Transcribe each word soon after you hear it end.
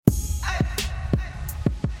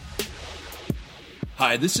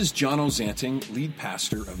Hi, this is John Ozanting, lead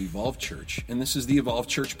pastor of Evolve Church, and this is the Evolve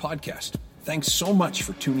Church podcast. Thanks so much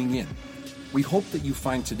for tuning in. We hope that you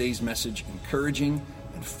find today's message encouraging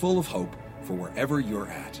and full of hope for wherever you're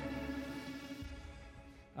at.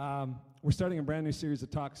 We're starting a brand new series of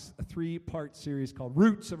talks, a 3-part series called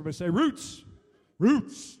Roots. Everybody say Roots!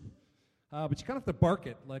 Roots! But you kind of have to bark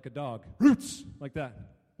it like a dog. Roots! Like that.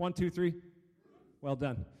 1, 2, 3. Well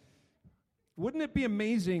done. Wouldn't it be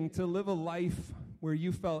amazing to live a life where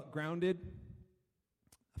you felt grounded,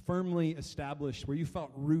 firmly established, where you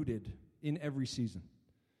felt rooted in every season?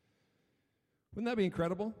 Wouldn't that be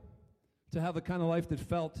incredible? To have the kind of life that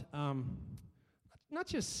felt not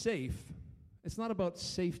just safe. It's not about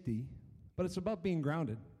safety, but it's about being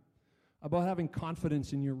grounded, about having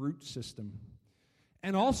confidence in your root system.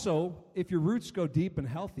 And also, if your roots go deep and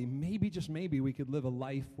healthy, maybe, just maybe, we could live a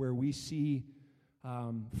life where we see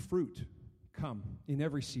fruit come in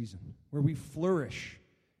every season, where we flourish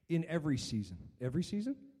in every season. Every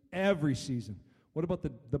season? Every season. What about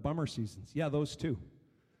the bummer seasons? Yeah, those too.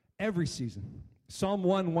 Every season. Psalm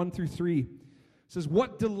 1 through 3 says,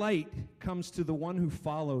 "What delight comes to the one who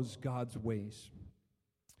follows God's ways?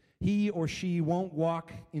 He or she won't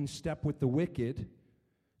walk in step with the wicked,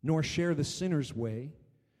 nor share the sinner's way,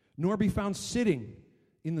 nor be found sitting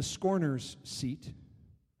in the scorner's seat."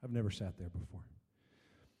 I've never sat there before.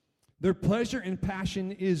 "Their pleasure and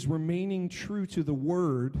passion is remaining true to the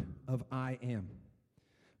word of I am,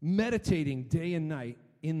 meditating day and night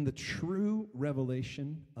in the true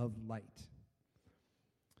revelation of light.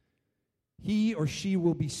 He or she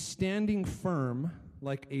will be standing firm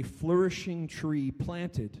like a flourishing tree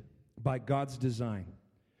planted by God's design,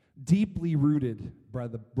 deeply rooted by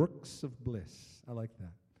the brooks of bliss." I like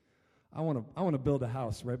that. I want to build a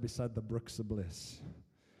house right beside the brooks of bliss.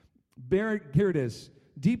 Here it is.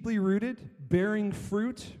 Deeply rooted, bearing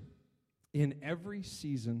fruit in every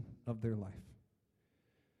season of their life.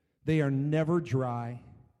 They are never dry,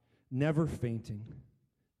 never fainting,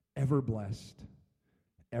 ever blessed,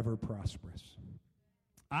 ever prosperous.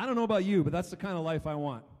 I don't know about you, but that's the kind of life I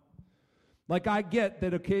want. Like, I get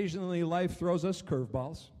that occasionally life throws us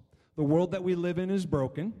curveballs. The world that we live in is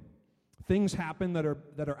broken. Things happen that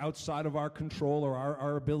are outside of our control or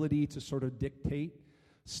our ability to sort of dictate.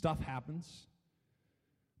 Stuff happens.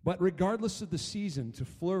 But regardless of the season, to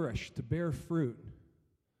flourish, to bear fruit,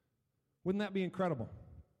 wouldn't that be incredible?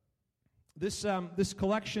 This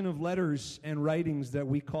collection of letters and writings that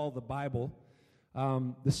we call the Bible,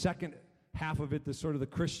 the second half of it, the sort of the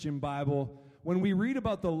Christian Bible, when we read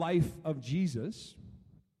about the life of Jesus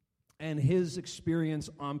and his experience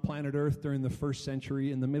on planet Earth during the first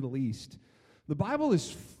century in the Middle East, the Bible is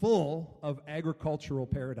full of agricultural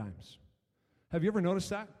paradigms. Have you ever noticed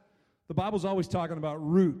that? The Bible's always talking about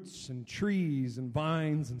roots and trees and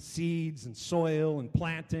vines and seeds and soil and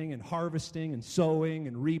planting and harvesting and sowing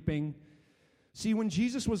and reaping. See, when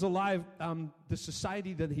Jesus was alive, the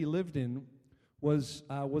society that he lived in was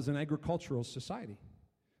an agricultural society.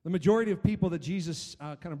 The majority of people that Jesus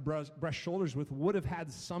kind of brushed shoulders with would have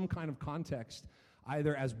had some kind of context,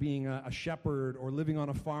 either as being a shepherd or living on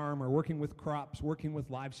a farm or working with crops, working with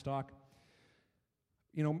livestock.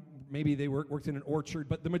 You know, maybe they worked in an orchard,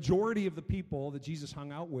 but the majority of the people that Jesus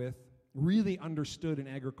hung out with really understood an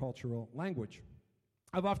agricultural language.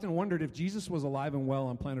 I've often wondered if Jesus was alive and well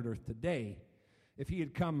on planet Earth today, if he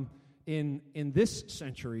had come in this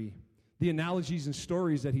century, the analogies and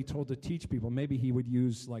stories that he told to teach people, maybe he would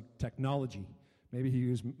use like technology. Maybe he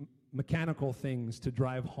used mechanical things to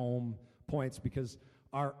drive home points, because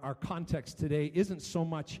our context today isn't so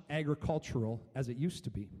much agricultural as it used to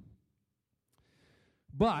be.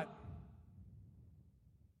 But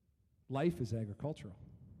life is agricultural.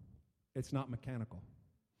 It's not mechanical.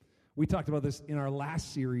 We talked about this in our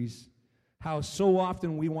last series, how so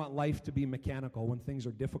often we want life to be mechanical when things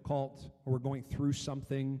are difficult or we're going through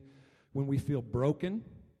something, when we feel broken.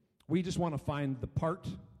 We just want to find the part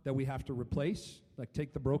that we have to replace, like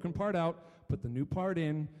take the broken part out, put the new part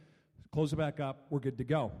in, close it back up, we're good to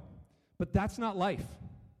go. But that's not life.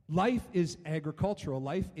 Life is agricultural.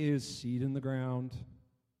 Life is seed in the ground,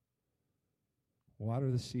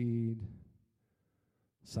 water the seed,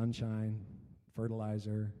 sunshine,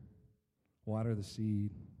 fertilizer, water the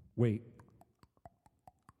seed, wait.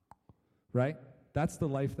 Right? That's the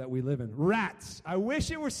life that we live in. Rats. I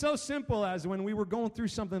wish it were so simple as when we were going through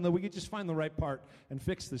something that we could just find the right part and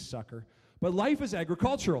fix this sucker. But life is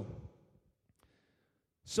agricultural.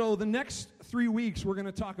 So the next 3 weeks, we're going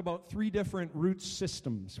to talk about 3 different root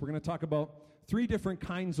systems. We're going to talk about 3 different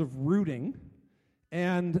kinds of rooting.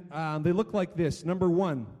 And they look like this. Number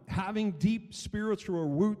 1, having deep spiritual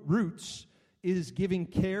roots is giving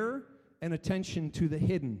care and attention to the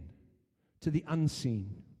hidden, to the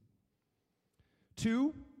unseen.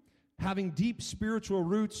 2, having deep spiritual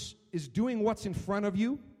roots is doing what's in front of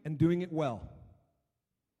you and doing it well.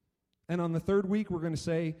 And on the third week, we're going to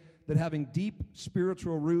say that having deep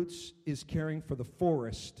spiritual roots is caring for the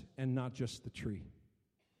forest and not just the tree.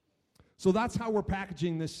 So that's how we're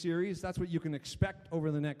packaging this series. That's what you can expect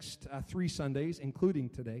over the next 3 Sundays, including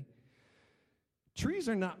today. Trees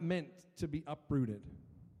are not meant to be uprooted.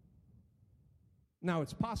 Now,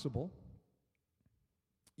 it's possible.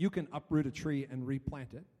 You can uproot a tree and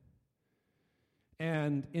replant it.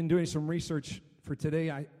 And in doing some research for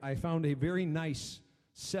today, I found a very nice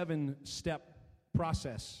 7-step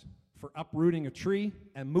process for uprooting a tree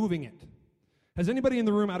and moving it. Has anybody in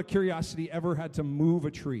the room, out of curiosity, ever had to move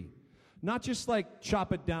a tree? Not just like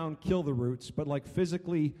chop it down, kill the roots, but like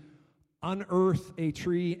physically unearth a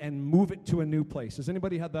tree and move it to a new place. Has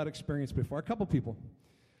anybody had that experience before? A couple people.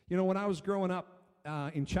 You know, when I was growing up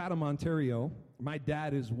in Chatham, Ontario, my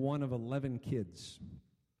dad is one of 11 kids.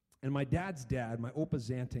 And my dad's dad, my Opa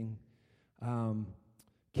Zanting,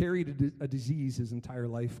 carried a disease his entire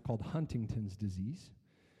life called Huntington's disease.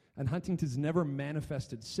 And Huntington's never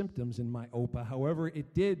manifested symptoms in my Opa. However,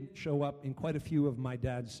 it did show up in quite a few of my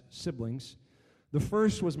dad's siblings. The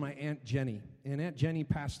first was my Aunt Jenny. And Aunt Jenny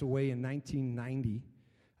passed away in 1990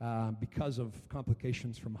 because of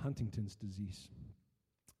complications from Huntington's disease.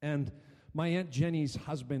 And my Aunt Jenny's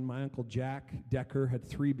husband, my Uncle Jack Decker, had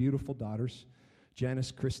 3 beautiful daughters,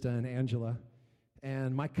 Janice, Krista, and Angela.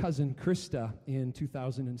 And my cousin Krista in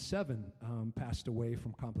 2007 passed away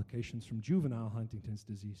from complications from juvenile Huntington's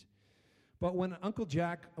disease. But when Uncle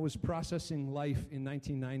Jack was processing life in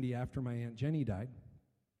 1990 after my Aunt Jenny died,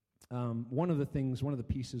 one of the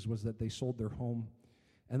pieces was that they sold their home.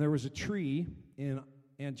 And there was a tree in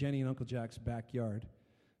Aunt Jenny and Uncle Jack's backyard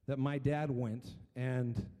that my dad went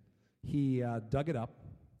and he dug it up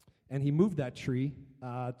and he moved that tree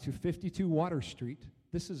to 52 Water Street.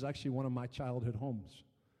 This is actually one of my childhood homes.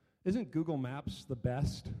 Isn't Google Maps the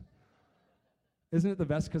best? Isn't it the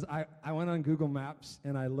best? Because I went on Google Maps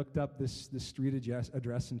and I looked up this street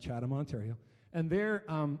address in Chatham, Ontario. And there,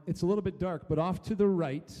 it's a little bit dark, but off to the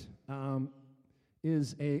right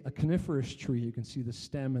is a coniferous tree. You can see the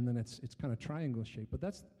stem, and then it's kind of triangle shaped.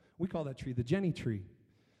 But we call that tree the Jenny tree,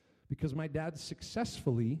 because my dad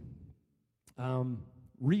successfully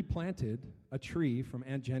replanted a tree from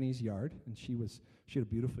Aunt Jenny's yard, and she had a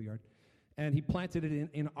beautiful yard, and he planted it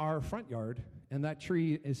in our front yard, and that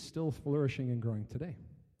tree is still flourishing and growing today.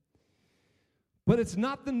 But it's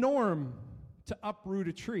not the norm to uproot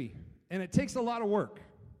a tree, and it takes a lot of work.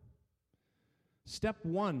 Step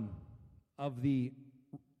 1 of the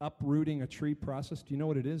uprooting a tree process, do you know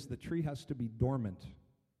what it is? The tree has to be dormant.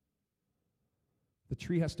 The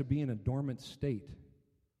tree has to be in a dormant state.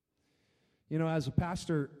 You know, as a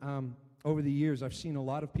pastor, over the years, I've seen a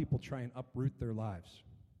lot of people try and uproot their lives.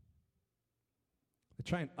 They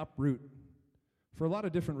try and uproot for a lot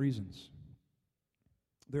of different reasons.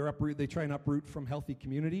 They try and uproot from healthy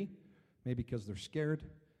community, maybe because they're scared.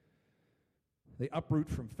 They uproot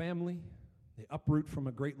from family. They uproot from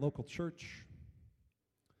a great local church.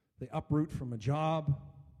 They uproot from a job.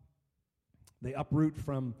 They uproot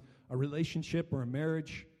from a relationship or a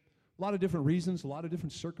marriage. A lot of different reasons, a lot of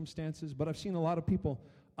different circumstances, but I've seen a lot of people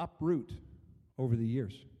uproot over the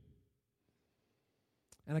years.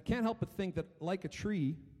 And I can't help but think that, like a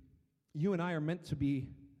tree, you and I are meant to be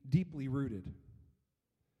deeply rooted.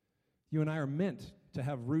 You and I are meant to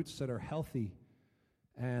have roots that are healthy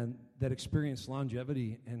and that experience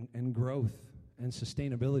longevity and growth and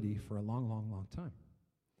sustainability for a long, long, long time.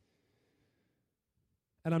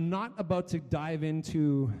 And I'm not about to dive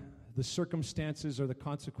into the circumstances or the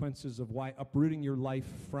consequences of why uprooting your life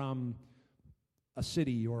from a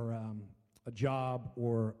city or a job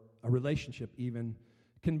or a relationship even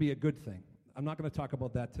can be a good thing. I'm not going to talk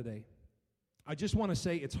about that today. I just want to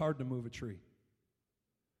say it's hard to move a tree.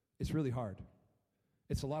 It's really hard.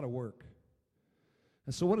 It's a lot of work.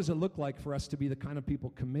 And so what does it look like for us to be the kind of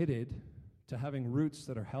people committed to having roots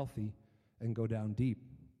that are healthy and go down deep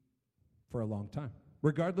for a long time?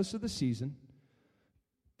 Regardless of the season,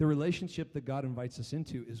 the relationship that God invites us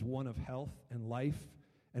into is one of health and life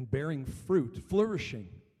and bearing fruit, flourishing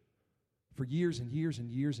for years and years and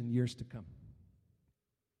years and years to come.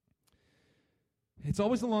 It's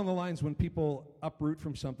always along the lines when people uproot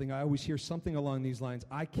from something, I always hear something along these lines.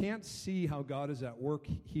 I can't see how God is at work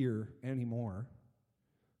here anymore,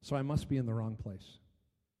 so I must be in the wrong place.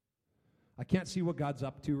 I can't see what God's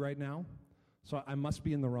up to right now, so I must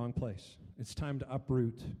be in the wrong place. It's time to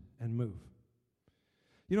uproot and move.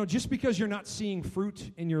 You know, just because you're not seeing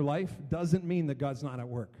fruit in your life doesn't mean that God's not at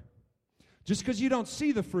work. Just because you don't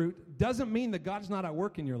see the fruit doesn't mean that God's not at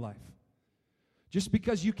work in your life. Just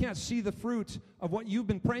because you can't see the fruit of what you've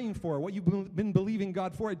been praying for, what you've been believing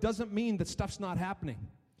God for, it doesn't mean that stuff's not happening.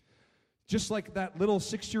 Just like that little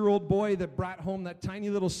 6-year-old boy that brought home that tiny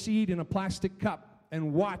little seed in a plastic cup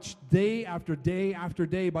and watched day after day after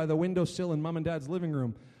day by the windowsill in mom and dad's living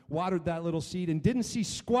room, watered that little seed and didn't see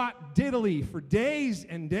squat diddly for days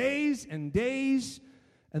and days and days.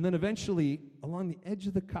 And then eventually, along the edge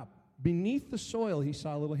of the cup, beneath the soil, he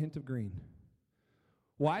saw a little hint of green.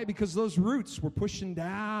 Why? Because those roots were pushing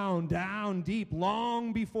down, down deep,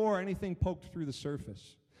 long before anything poked through the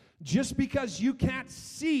surface. Just because you can't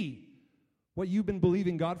see what you've been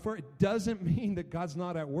believing God for, it doesn't mean that God's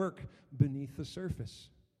not at work beneath the surface.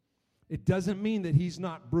 It doesn't mean that He's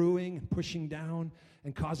not brewing and pushing down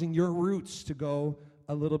and causing your roots to go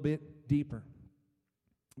a little bit deeper.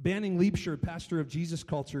 Banning Liebscher, pastor of Jesus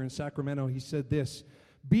Culture in Sacramento, he said this: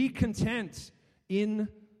 be content in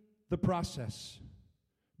the process.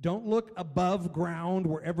 Don't look above ground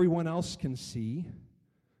where everyone else can see.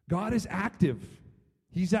 God is active.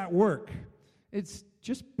 He's at work. It's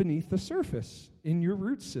just beneath the surface in your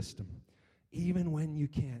root system, even when you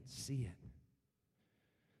can't see it.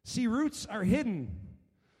 See, roots are hidden.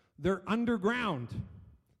 They're underground.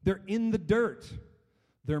 They're in the dirt.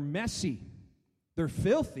 They're messy. They're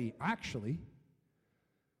filthy, actually.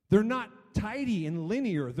 They're not tidy and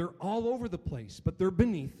linear. They're all over the place, but they're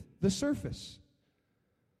beneath the surface.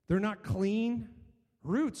 They're not clean.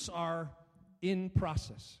 Roots are in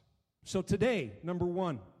process. So today, number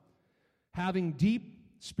one, having deep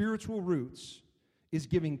spiritual roots is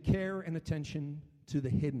giving care and attention to the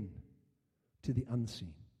hidden, to the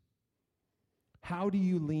unseen. How do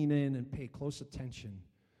you lean in and pay close attention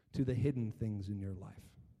to the hidden things in your life?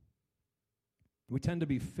 We tend to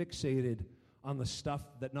be fixated on the stuff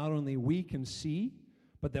that not only we can see,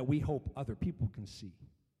 but that we hope other people can see.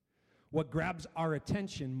 What grabs our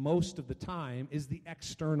attention most of the time is the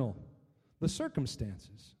external, the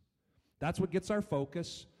circumstances. That's what gets our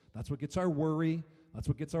focus. That's what gets our worry. That's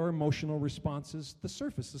what gets our emotional responses. The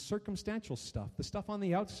surface, the circumstantial stuff, the stuff on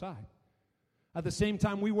the outside. At the same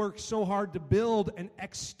time, we work so hard to build an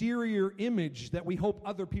exterior image that we hope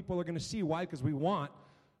other people are going to see. Why? Because we want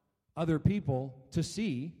other people to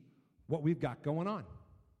see what we've got going on.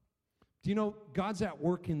 Do you know God's at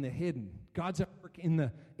work in the hidden? God's at work in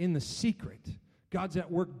the secret. God's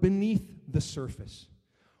at work beneath the surface.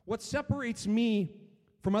 What separates me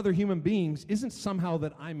from other human beings isn't somehow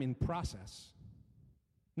that I'm in process.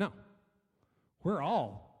 No. We're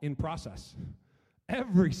all in process.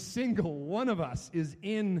 Every single one of us is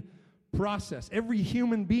in process. Every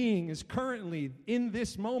human being is currently, in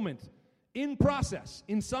this moment, in process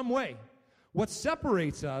in some way. What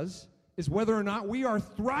separates us is whether or not we are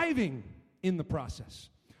thriving in the process.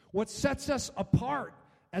 What sets us apart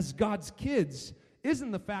as God's kids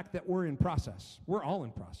isn't the fact that we're in process. We're all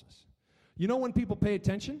in process. You know when people pay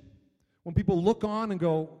attention? When people look on and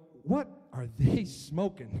go, what are they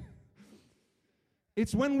smoking?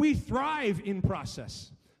 It's when we thrive in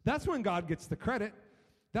process. That's when God gets the credit.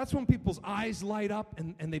 That's when people's eyes light up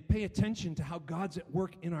and they pay attention to how God's at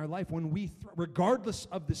work in our life. When we, regardless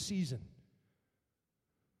of the season,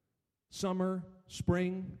 summer,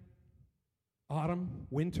 spring, autumn,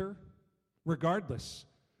 winter, regardless,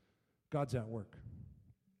 God's at work.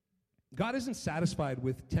 God isn't satisfied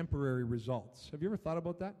with temporary results. Have you ever thought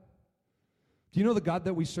about that? Do you know the God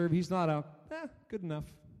that we serve, He's not a, good enough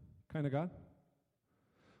kind of God?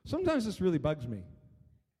 Sometimes this really bugs me.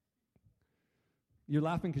 You're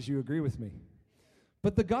laughing because you agree with me.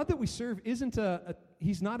 But the God that we serve isn't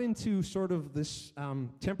He's not into sort of this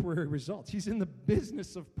temporary results. He's in the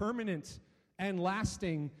business of permanent and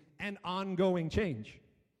lasting and ongoing change.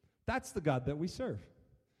 That's the God that we serve.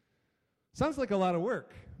 Sounds like a lot of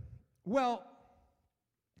work. Well,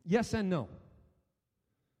 yes and no.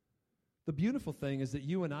 The beautiful thing is that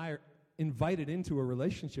you and I are invited into a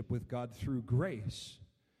relationship with God through grace.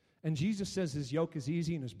 And Jesus says His yoke is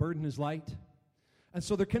easy and His burden is light. And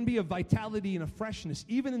so there can be a vitality and a freshness,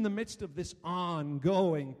 even in the midst of this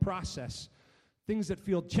ongoing process. Things that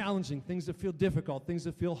feel challenging, things that feel difficult, things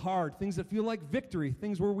that feel hard, things that feel like victory,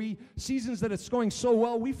 things where seasons that it's going so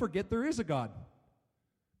well, we forget there is a God.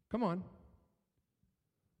 Come on.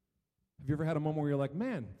 Have you ever had a moment where you're like,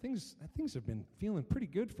 man, things have been feeling pretty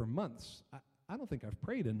good for months. I don't think I've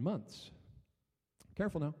prayed in months.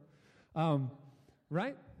 Careful now.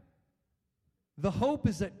 Right? The hope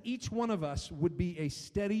is that each one of us would be a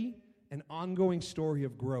steady and ongoing story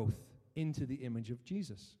of growth into the image of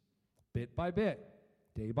Jesus. Bit by bit,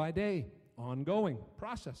 day by day, ongoing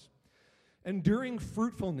process. Enduring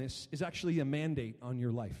fruitfulness is actually a mandate on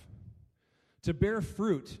your life. To bear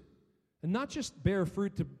fruit, and not just bear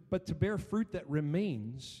fruit, but to bear fruit that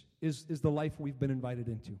remains is the life we've been invited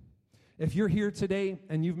into. If you're here today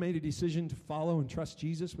and you've made a decision to follow and trust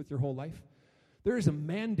Jesus with your whole life, there is a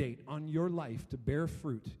mandate on your life to bear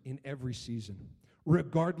fruit in every season,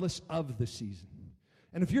 regardless of the season.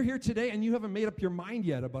 And if you're here today and you haven't made up your mind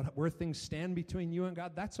yet about where things stand between you and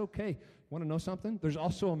God, that's okay. Want to know something? There's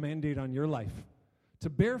also a mandate on your life to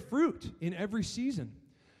bear fruit in every season.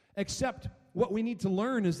 Except what we need to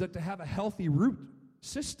learn is that to have a healthy root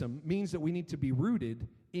system means that we need to be rooted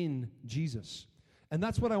in Jesus. And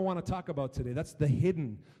that's what I want to talk about today. That's the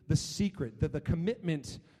hidden, the secret, the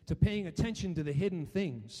commitment to paying attention to the hidden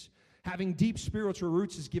things. Having deep spiritual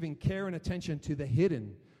roots is giving care and attention to the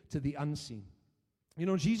hidden, to the unseen. You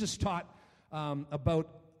know, Jesus taught about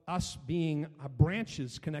us being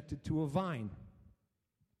branches connected to a vine.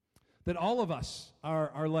 That all of us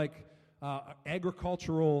are like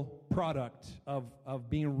agricultural product of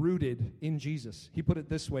being rooted in Jesus. He put it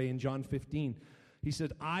this way in John 15. He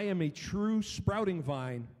said, I am a true sprouting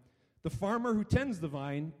vine. The farmer who tends the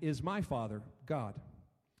vine is my Father, God.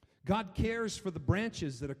 God cares for the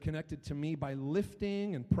branches that are connected to me by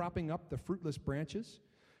lifting and propping up the fruitless branches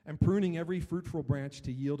and pruning every fruitful branch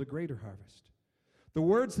to yield a greater harvest. The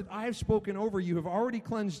words that I have spoken over you have already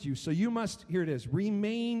cleansed you, so you must, here it is,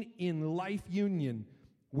 remain in life union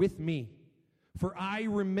with me, for I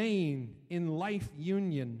remain in life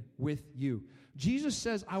union with you. Jesus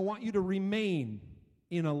says, I want you to remain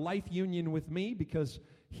in a life union with me because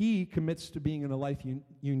he commits to being in a life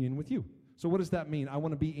union with you. So what does that mean? I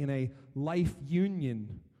want to be in a life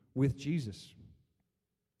union with Jesus.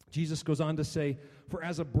 Jesus goes on to say, for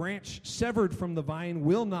as a branch severed from the vine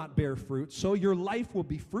will not bear fruit, so your life will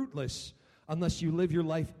be fruitless unless you live your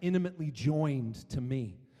life intimately joined to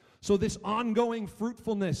me. So this ongoing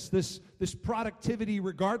fruitfulness, this productivity,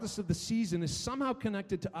 regardless of the season, is somehow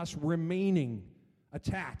connected to us remaining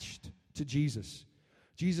attached to Jesus.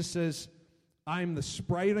 Jesus says, I'm the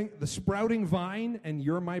sprouting vine, and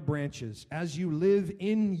you're my branches. As you live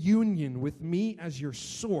in union with me as your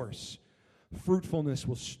source, fruitfulness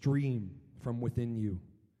will stream from within you.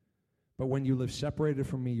 But when you live separated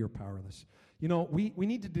from me, you're powerless. You know, we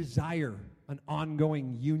need to desire an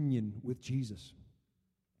ongoing union with Jesus.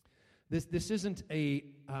 This isn't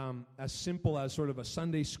as simple as sort of a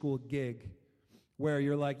Sunday school gig where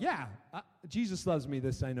you're like, yeah, Jesus loves me,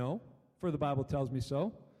 this I know, for the Bible tells me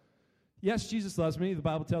so. Yes, Jesus loves me, the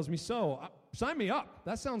Bible tells me so. Sign me up.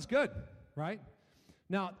 That sounds good, right?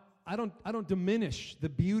 Now, I don't diminish the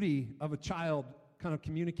beauty of a child kind of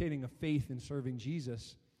communicating a faith in serving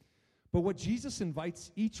Jesus. But what Jesus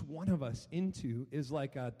invites each one of us into is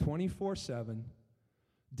like a 24/7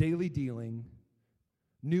 daily dealing,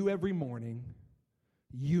 new every morning,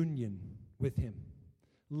 union with him.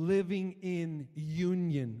 Living in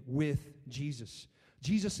union with Jesus.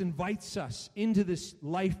 Jesus invites us into this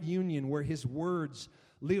life union where his words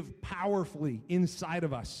live powerfully inside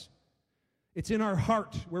of us. It's in our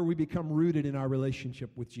heart where we become rooted in our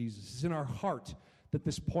relationship with Jesus. It's in our heart that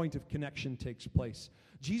this point of connection takes place.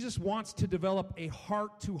 Jesus wants to develop a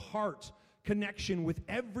heart-to-heart connection with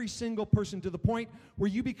every single person to the point where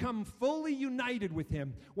you become fully united with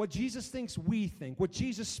him. What Jesus thinks, we think. What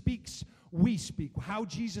Jesus speaks, we speak. How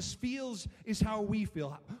Jesus feels is how we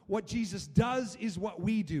feel. What Jesus does is what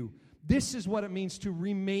we do. This is what it means to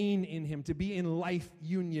remain in him, to be in life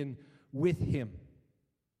union with him.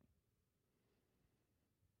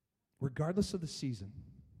 Regardless of the season.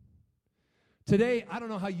 Today, I don't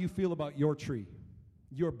know how you feel about your tree,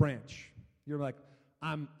 your branch. You're like,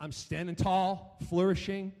 I'm standing tall,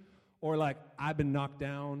 flourishing, or like I've been knocked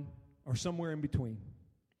down, or somewhere in between.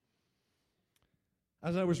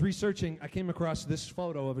 As I was researching, I came across this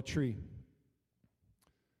photo of a tree.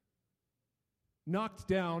 Knocked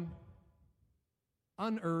down,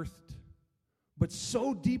 unearthed, but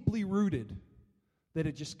so deeply rooted that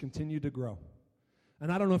it just continued to grow.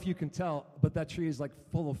 And I don't know if you can tell, but that tree is like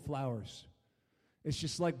full of flowers. It's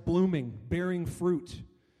just like blooming, bearing fruit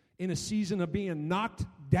in a season of being knocked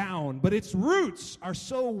down. But its roots are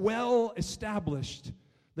so well established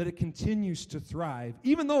that it continues to thrive,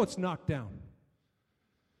 even though it's knocked down.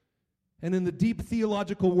 And in the deep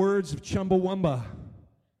theological words of Chumbawamba,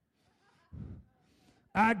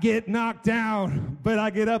 I get knocked down, but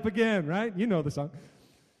I get up again, right? You know the song.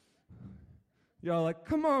 Y'all like,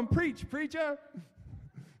 come on, preach, preacher.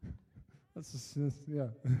 That's just, yeah.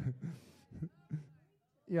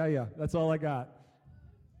 Yeah, that's all I got.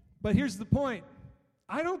 But here's the point.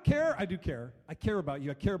 I don't care. I do care. I care about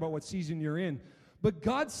you. I care about what season you're in. But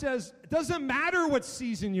God says, it doesn't matter what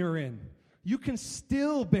season you're in. You can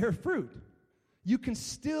still bear fruit. You can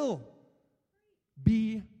still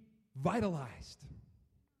be vitalized.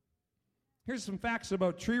 Here's some facts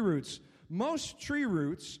about tree roots. Most tree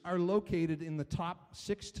roots are located in the top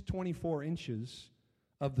 6 to 24 inches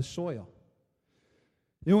of the soil.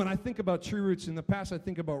 You know, when I think about tree roots in the past, I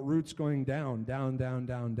think about roots going down, down, down,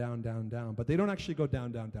 down, down, down, down. But they don't actually go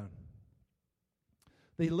down, down, down.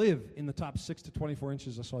 They live in the top 6 to 24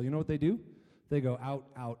 inches of soil. You know what they do? They go out,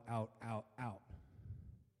 out, out, out, out.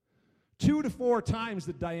 2 to 4 times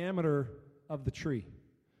the diameter of the tree.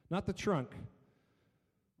 Not the trunk.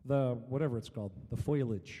 The, whatever it's called. The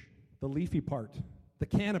foliage. The leafy part. The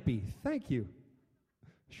canopy. Thank you,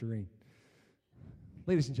 Shireen.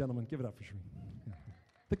 Ladies and gentlemen, give it up for Shireen.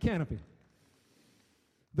 The canopy.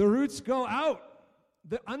 The roots go out.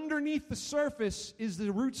 Underneath the surface is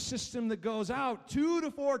the root system that goes out 2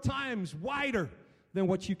 to 4 times wider than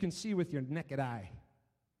what you can see with your naked eye.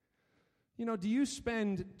 You know, do you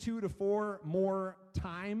spend 2 to 4 more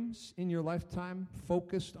times in your lifetime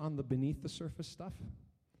focused on the beneath the surface stuff?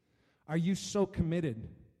 Are you so committed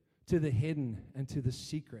to the hidden and to the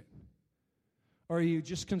secret? Or are you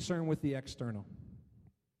just concerned with the external?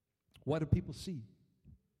 What do people see?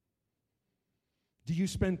 Do you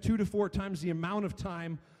spend 2 to 4 times the amount of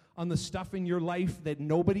time on the stuff in your life that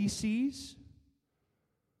nobody sees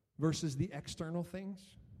versus the external things?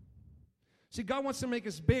 See, God wants to make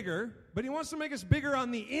us bigger, but He wants to make us bigger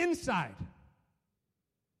on the inside.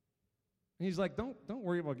 And He's like, don't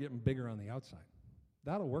worry about getting bigger on the outside.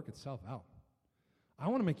 That'll work itself out. I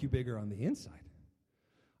want to make you bigger on the inside.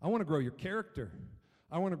 I want to grow your character.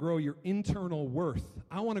 I want to grow your internal worth.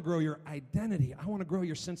 I want to grow your identity. I want to grow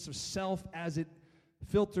your sense of self as it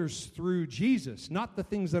filters through Jesus. Not the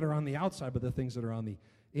things that are on the outside, but the things that are on the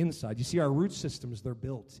inside. You see, our root systems, they're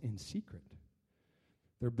built in secret.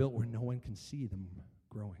 They're built where no one can see them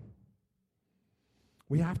growing.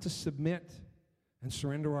 We have to submit and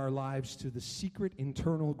surrender our lives to the secret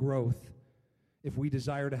internal growth if we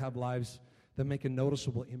desire to have lives that make a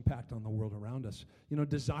noticeable impact on the world around us. You know,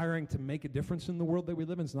 desiring to make a difference in the world that we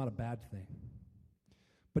live in is not a bad thing.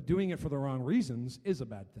 But doing it for the wrong reasons is a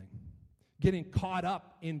bad thing. Getting caught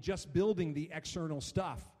up in just building the external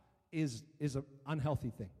stuff is an unhealthy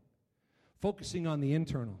thing. Focusing on the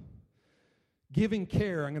internal. Giving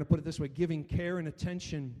care, I'm going to put it this way, giving care and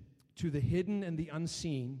attention to the hidden and the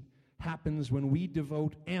unseen happens when we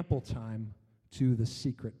devote ample time to the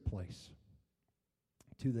secret place.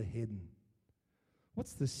 To the hidden.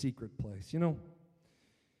 What's the secret place? You know,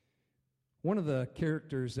 one of the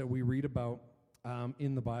characters that we read about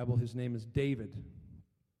in the Bible, his name is David.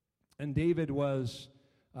 And David was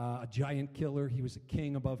a giant killer. He was a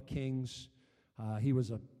king above kings. He was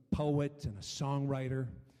a poet and a songwriter.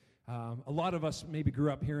 A lot of us maybe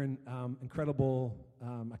grew up hearing incredible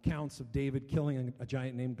accounts of David killing a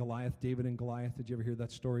giant named Goliath, David and Goliath. Did you ever hear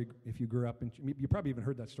that story if you grew up in you probably even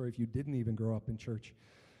heard that story if you didn't even grow up in church.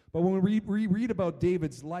 But when we read about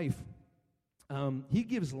David's life, he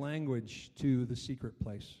gives language to the secret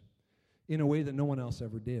place in a way that no one else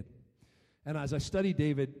ever did. And as I studied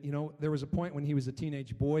David, you know, there was a point when he was a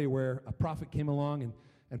teenage boy where a prophet came along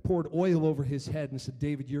and poured oil over his head and said,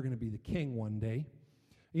 David, you're going to be the king one day.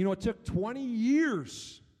 You know, it took 20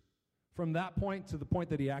 years from that point to the point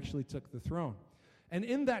that he actually took the throne. And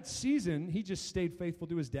in that season, he just stayed faithful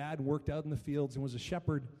to his dad and worked out in the fields and was a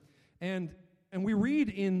shepherd. And we read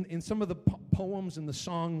in some of the poems and the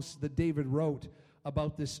songs that David wrote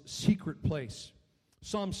about this secret place.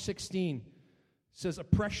 Psalm 16 says, a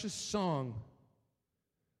precious song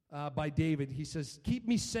by David. He says, keep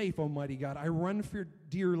me safe, Almighty God. I run for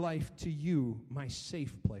dear life to you, my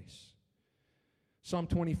safe place. Psalm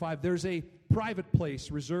 25, there's a private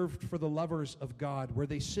place reserved for the lovers of God where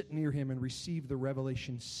they sit near Him and receive the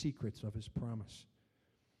revelation secrets of His promise.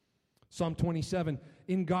 Psalm 27,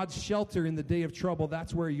 in God's shelter in the day of trouble,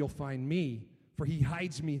 that's where you'll find me, for He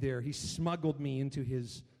hides me there. He smuggled me into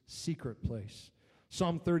His secret place.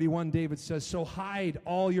 Psalm 31, David says, so hide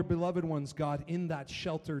all your beloved ones, God, in that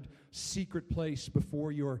sheltered secret place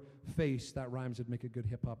before your face. That rhymes, would make a good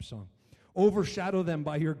hip-hop song. Overshadow them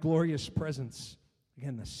by your glorious presence.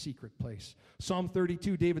 Again, the secret place. Psalm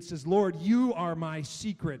 32, David says, Lord, you are my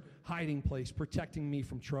secret hiding place, protecting me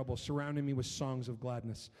from trouble, surrounding me with songs of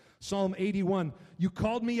gladness. Psalm 81, you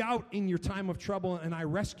called me out in your time of trouble, and I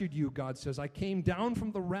rescued you, God says. I came down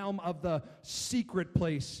from the realm of the secret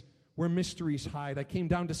place where mysteries hide. I came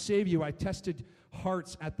down to save you. I tested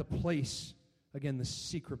hearts at the place. Again, the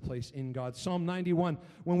secret place in God. Psalm 91,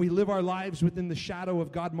 when we live our lives within the shadow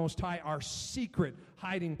of God Most High, our secret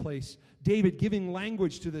hiding place. David giving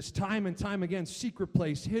language to this time and time again. Secret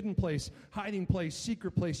place, hidden place, hiding place,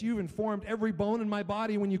 secret place. You've informed every bone in my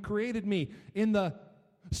body when you created me in the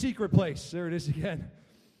Secret place. There it is again.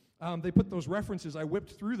 They put those references. I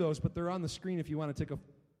whipped through those, but they're on the screen if you want to take a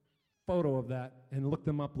photo of that and look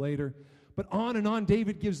them up later. But on and on,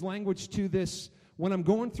 David gives language to this. When I'm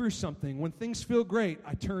going through something, when things feel great,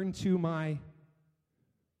 I turn to my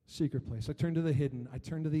secret place. I turn to the hidden. I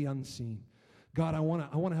turn to the unseen. God, I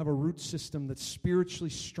want to have a root system that's spiritually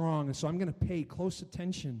strong, and so I'm going to pay close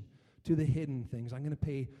attention to the hidden things. I'm going to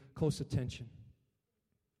pay close attention.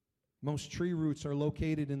 Most tree roots are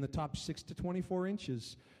located in the top 6 to 24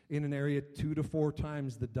 inches in an area 2 to 4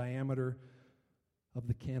 times the diameter of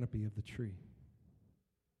the canopy of the tree.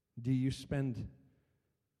 Do you spend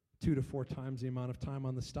 2 to 4 times the amount of time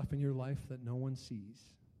on the stuff in your life that no one sees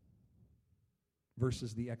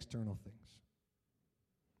versus the external things?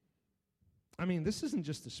 I mean, this isn't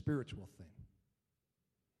just a spiritual thing.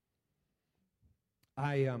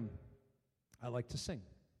 I like to sing.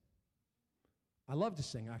 I love to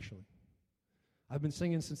sing, actually. I've been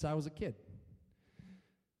singing since I was a kid.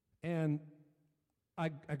 And I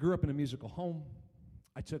grew up in a musical home.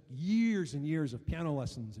 I took years and years of piano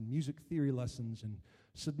lessons and music theory lessons and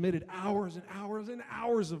submitted hours and hours and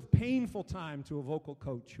hours of painful time to a vocal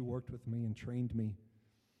coach who worked with me and trained me.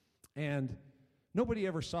 And nobody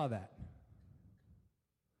ever saw that.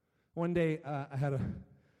 One day, I had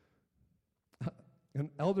an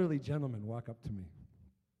elderly gentleman walk up to me.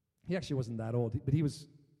 He actually wasn't that old, but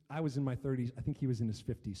I was in my 30s. I think he was in his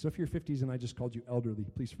 50s. So if you're 50s and I just called you elderly,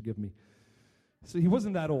 please forgive me. So he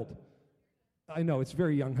wasn't that old. I know, it's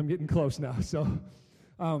very young. I'm getting close now. So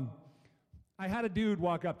I had a dude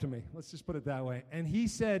walk up to me. Let's just put it that way. And he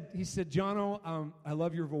said, Jono, I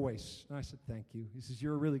love your voice. And I said, thank you. He says,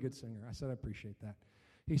 you're a really good singer. I said, I appreciate that.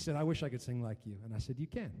 He said, I wish I could sing like you. And I said, you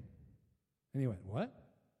can. And he went, what?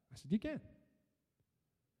 I said, you can.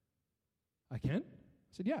 I can?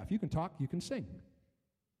 I said, yeah, if you can talk, you can sing.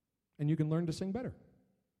 And you can learn to sing better.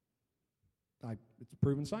 It's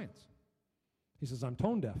proven science. He says, I'm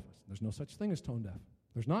tone deaf. I said, there's no such thing as tone deaf.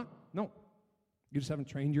 There's not? No. You just haven't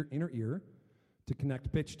trained your inner ear to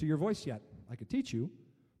connect pitch to your voice yet. I could teach you,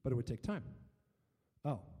 but it would take time.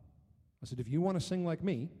 Oh. I said, if you want to sing like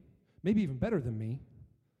me, maybe even better than me,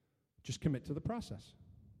 just commit to the process.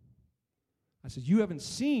 I said, you haven't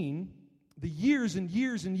seen the years and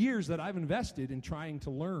years and years that I've invested in trying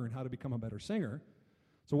to learn how to become a better singer.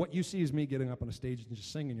 So what you see is me getting up on a stage and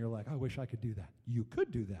just singing. You're like, I wish I could do that. You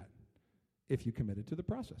could do that if you committed to the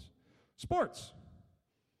process. Sports.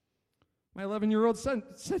 My 11-year-old son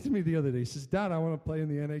said to me the other day, he says, Dad, I want to play in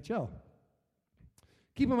the NHL.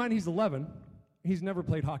 Keep in mind, he's 11. He's never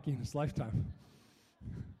played hockey in his lifetime.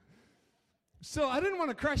 So I didn't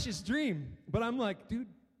want to crush his dream, but I'm like, dude,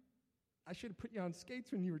 I should have put you on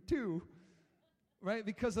skates when you were 2, right?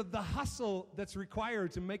 Because of the hustle that's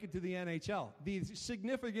required to make it to the NHL. The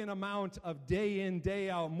significant amount of day in, day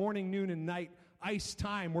out, morning, noon, and night ice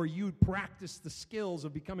time where you practice the skills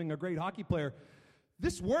of becoming a great hockey player.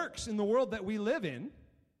 This works in the world that we live in.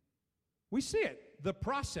 We see it, the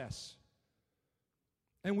process.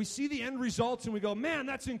 And we see the end results and we go, man,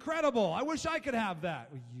 that's incredible. I wish I could have that.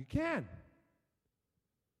 Well, you can.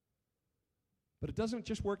 But it doesn't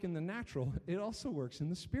just work in the natural, it also works in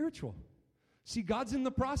the spiritual. See, God's in the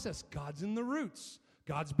process. God's in the roots.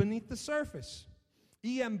 God's beneath the surface.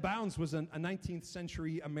 E.M. Bounds was a 19th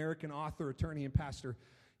century American author, attorney, and pastor.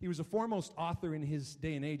 He was a foremost author in his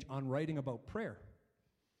day and age on writing about prayer.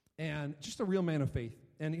 And just a real man of faith.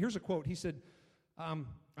 And here's a quote. He said, I'm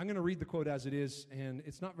going to read the quote as it is, and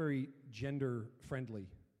it's not very gender-friendly,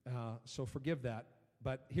 so forgive that.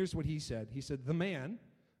 But here's what he said. He said, the man,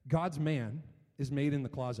 God's man, is made in the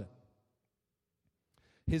closet.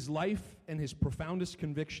 His life and his profoundest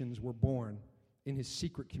convictions were born in his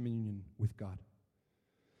secret communion with God.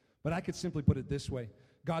 But I could simply put it this way.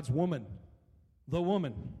 God's woman, the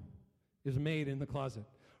woman, is made in the closet.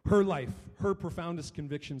 Her life, her profoundest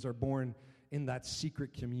convictions are born in that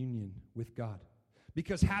secret communion with God.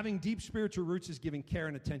 Because having deep spiritual roots is giving care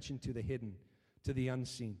and attention to the hidden, to the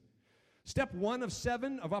unseen. Step 1 of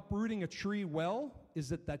 7 of uprooting a tree well is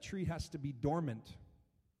that tree has to be dormant.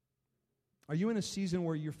 Are you in a season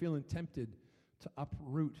where you're feeling tempted to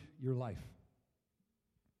uproot your life?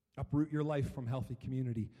 Uproot your life from healthy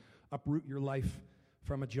community. Uproot your life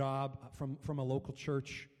from a job, from a local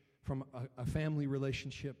church, from a family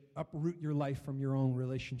relationship. Uproot your life from your own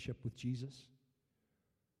relationship with Jesus.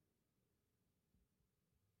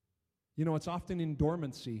 You know, it's often in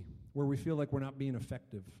dormancy where we feel like we're not being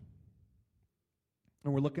effective.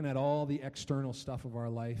 And we're looking at all the external stuff of our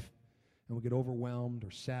life, and we get overwhelmed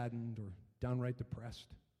or saddened or downright depressed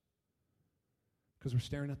because we're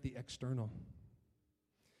staring at the external.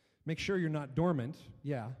 Make sure you're not dormant,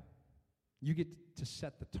 yeah. You get to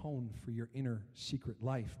set the tone for your inner secret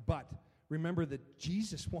life. But remember that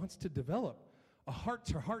Jesus wants to develop a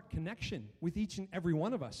heart-to-heart connection with each and every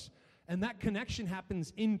one of us. And that connection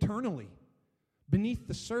happens internally, beneath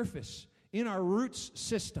the surface, in our roots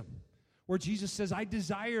system, where Jesus says, I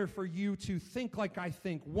desire for you to think like I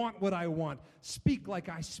think, want what I want, speak like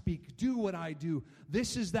I speak, do what I do.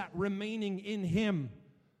 This is that remaining in Him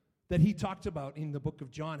that He talked about in the book of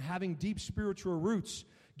John, having deep spiritual roots,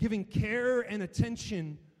 giving care and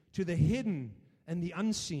attention to the hidden and the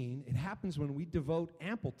unseen. It happens when we devote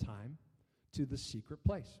ample time to the secret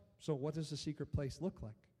place. So what does the secret place look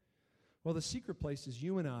like? Well, the secret place is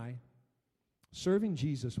you and I serving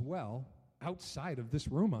Jesus well outside of this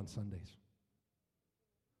room on Sundays.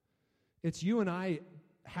 It's you and I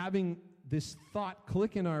having this thought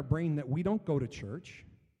click in our brain that we don't go to church.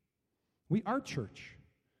 We are church.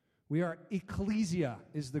 We are ecclesia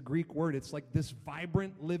is the Greek word. It's like this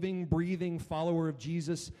vibrant, living, breathing follower of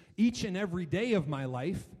Jesus each and every day of my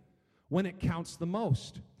life when it counts the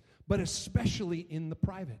most, but especially in the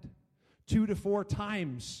private. 2 to 4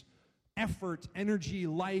 times effort, energy,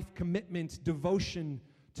 life, commitment, devotion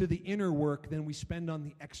to the inner work than we spend on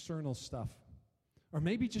the external stuff. Or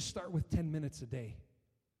maybe just start with 10 minutes a day.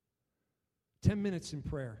 10 minutes in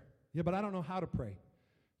prayer. Yeah, but I don't know how to pray.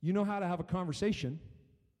 You know how to have a conversation.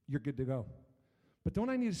 You're good to go. But don't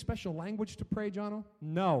I need a special language to pray, Jono?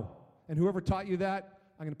 No. And whoever taught you that,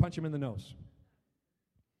 I'm going to punch him in the nose.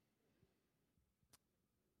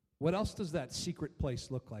 What else does that secret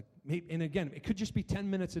place look like? Maybe, and again, it could just be 10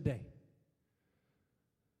 minutes a day.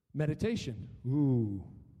 Meditation. Ooh.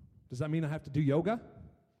 Does that mean I have to do yoga?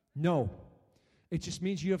 No. It just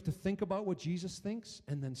means you have to think about what Jesus thinks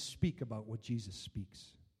and then speak about what Jesus speaks.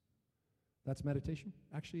 That's meditation?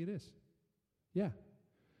 Actually, it is. Yeah.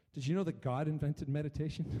 Did you know that God invented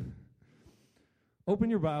meditation? Open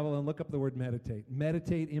your Bible and look up the word meditate.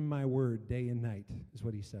 Meditate in my word day and night is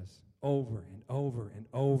what he says. Over and over and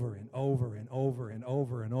over and over and over and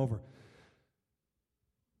over and over.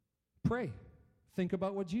 Pray. Think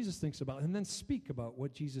about what Jesus thinks about, and then speak about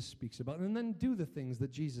what Jesus speaks about, and then do the things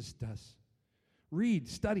that Jesus does. Read,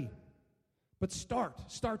 study, but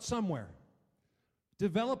start somewhere.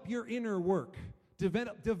 Develop your inner work.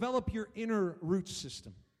 Develop your inner root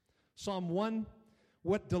system. Psalm 1,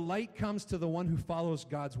 what delight comes to the one who follows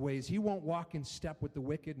God's ways. He won't walk in step with the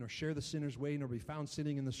wicked, nor share the sinner's way, nor be found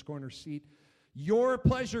sitting in the scorner's seat. Your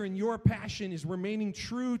pleasure and your passion is remaining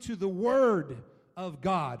true to the word of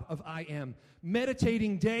God, of I am.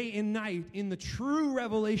 Meditating day and night in the true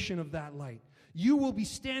revelation of that light. You will be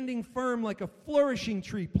standing firm like a flourishing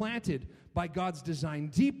tree planted by God's design,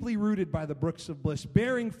 deeply rooted by the brooks of bliss,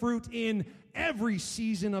 bearing fruit in every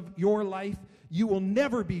season of your life. You will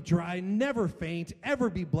never be dry, never faint, ever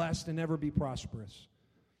be blessed, and ever be prosperous.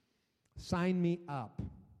 Sign me up.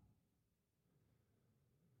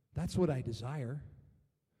 That's what I desire.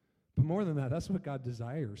 But more than that, that's what God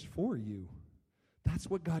desires for you. That's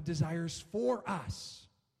what God desires for us.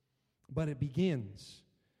 But it begins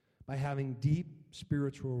by having deep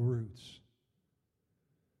spiritual roots.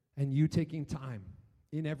 And you taking time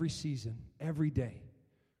in every season, every day,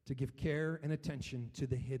 to give care and attention to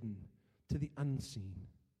the hidden, to the unseen.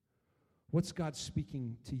 What's God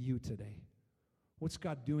speaking to you today? What's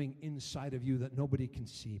God doing inside of you that nobody can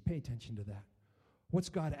see? Pay attention to that. What's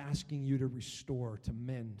God asking you to restore, to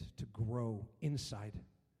mend, to grow inside?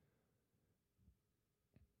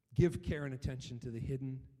 Give care and attention to the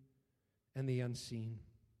hidden and the unseen.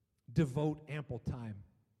 Devote ample time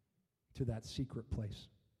to that secret place.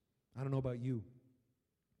 I don't know about you,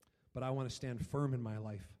 but I want to stand firm in my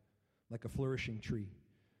life like a flourishing tree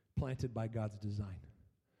planted by God's design,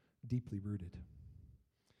 deeply rooted.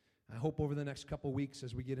 I hope over the next couple weeks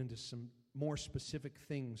as we get into some more specific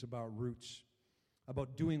things about roots,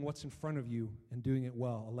 about doing what's in front of you and doing it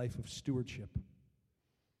well, a life of stewardship.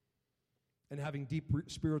 And having deep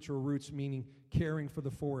spiritual roots, meaning caring for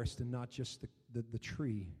the forest and not just the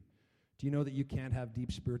tree. Do you know that you can't have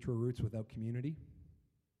deep spiritual roots without community?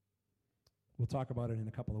 We'll talk about it in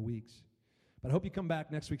a couple of weeks. But I hope you come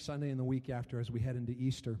back next week, Sunday, and the week after as we head into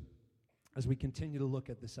Easter, as we continue to look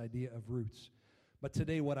at this idea of roots. But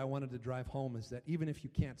today what I wanted to drive home is that even if you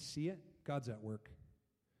can't see it, God's at work.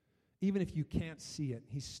 Even if you can't see it,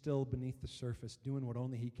 He's still beneath the surface doing what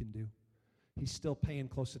only He can do. He's still paying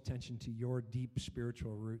close attention to your deep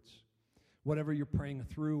spiritual roots. Whatever you're praying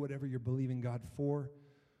through, whatever you're believing God for,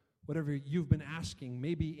 whatever you've been asking,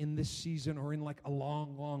 maybe in this season or in like a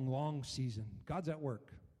long, long, long season, God's at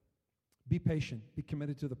work. Be patient. Be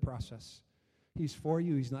committed to the process. He's for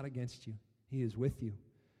you. He's not against you. He is with you.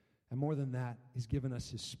 And more than that, He's given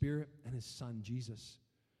us His Spirit and His Son, Jesus,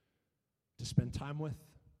 to spend time with,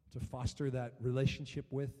 to foster that relationship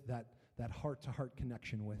with, that heart-to-heart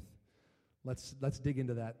connection with. Let's dig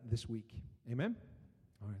into that this week. Amen?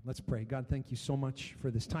 All right, let's pray. God, thank you so much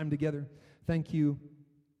for this time together. Thank you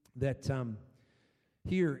that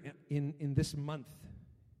here in this month,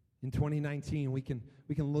 in 2019, we can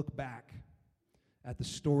look back at the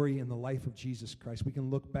story and the life of Jesus Christ. We can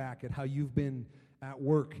look back at how you've been at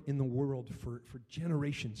work in the world for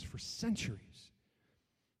generations, for centuries.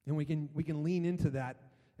 And we can lean into that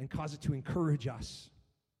and cause it to encourage us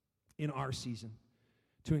in our season,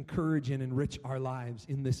 to encourage and enrich our lives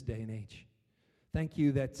in this day and age. Thank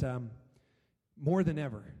you that more than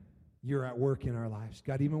ever, you're at work in our lives.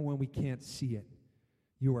 God, even when we can't see it,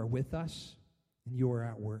 you are with us and you are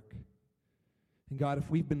at work. And God, if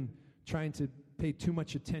we've been trying to pay too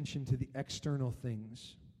much attention to the external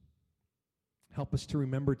things, help us to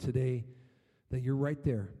remember today that you're right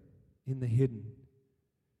there in the hidden,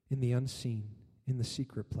 in the unseen, in the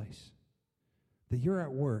secret place. That you're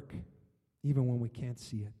at work even when we can't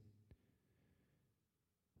see it.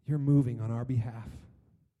 You're moving on our behalf.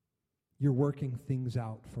 You're working things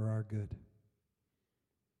out for our good.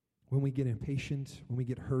 When we get impatient, when we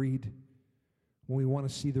get hurried, when we want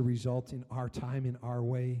to see the result in our time, in our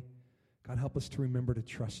way, God, help us to remember to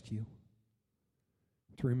trust you.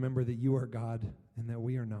 To remember that you are God and that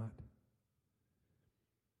we are not.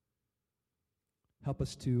 Help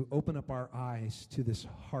us to open up our eyes to this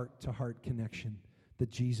heart-to-heart connection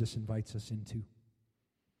that Jesus invites us into.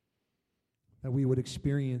 That we would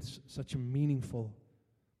experience such a meaningful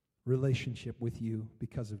relationship with you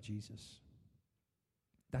because of Jesus.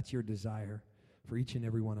 That's your desire for each and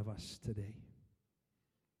every one of us today.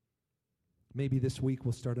 Maybe this week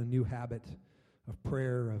we'll start a new habit of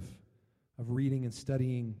prayer, of reading and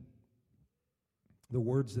studying the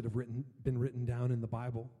words that have been written down in the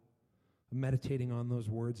Bible, of meditating on those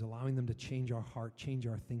words, allowing them to change our heart, change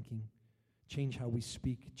our thinking, change how we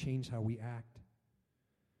speak, change how we act.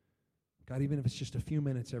 God, even if it's just a few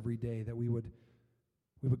minutes every day, that we would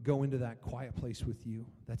go into that quiet place with you,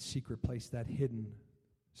 that secret place, that hidden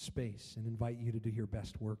space, and invite you to do your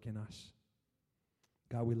best work in us.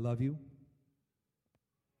 God, we love you.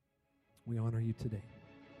 We honor you today.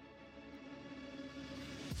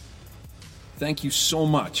 Thank you so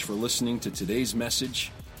much for listening to today's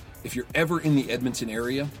message. If you're ever in the Edmonton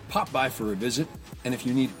area, pop by for a visit. And if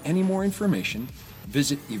you need any more information,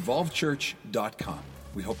 visit evolvechurch.com.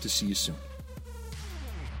 We hope to see you soon.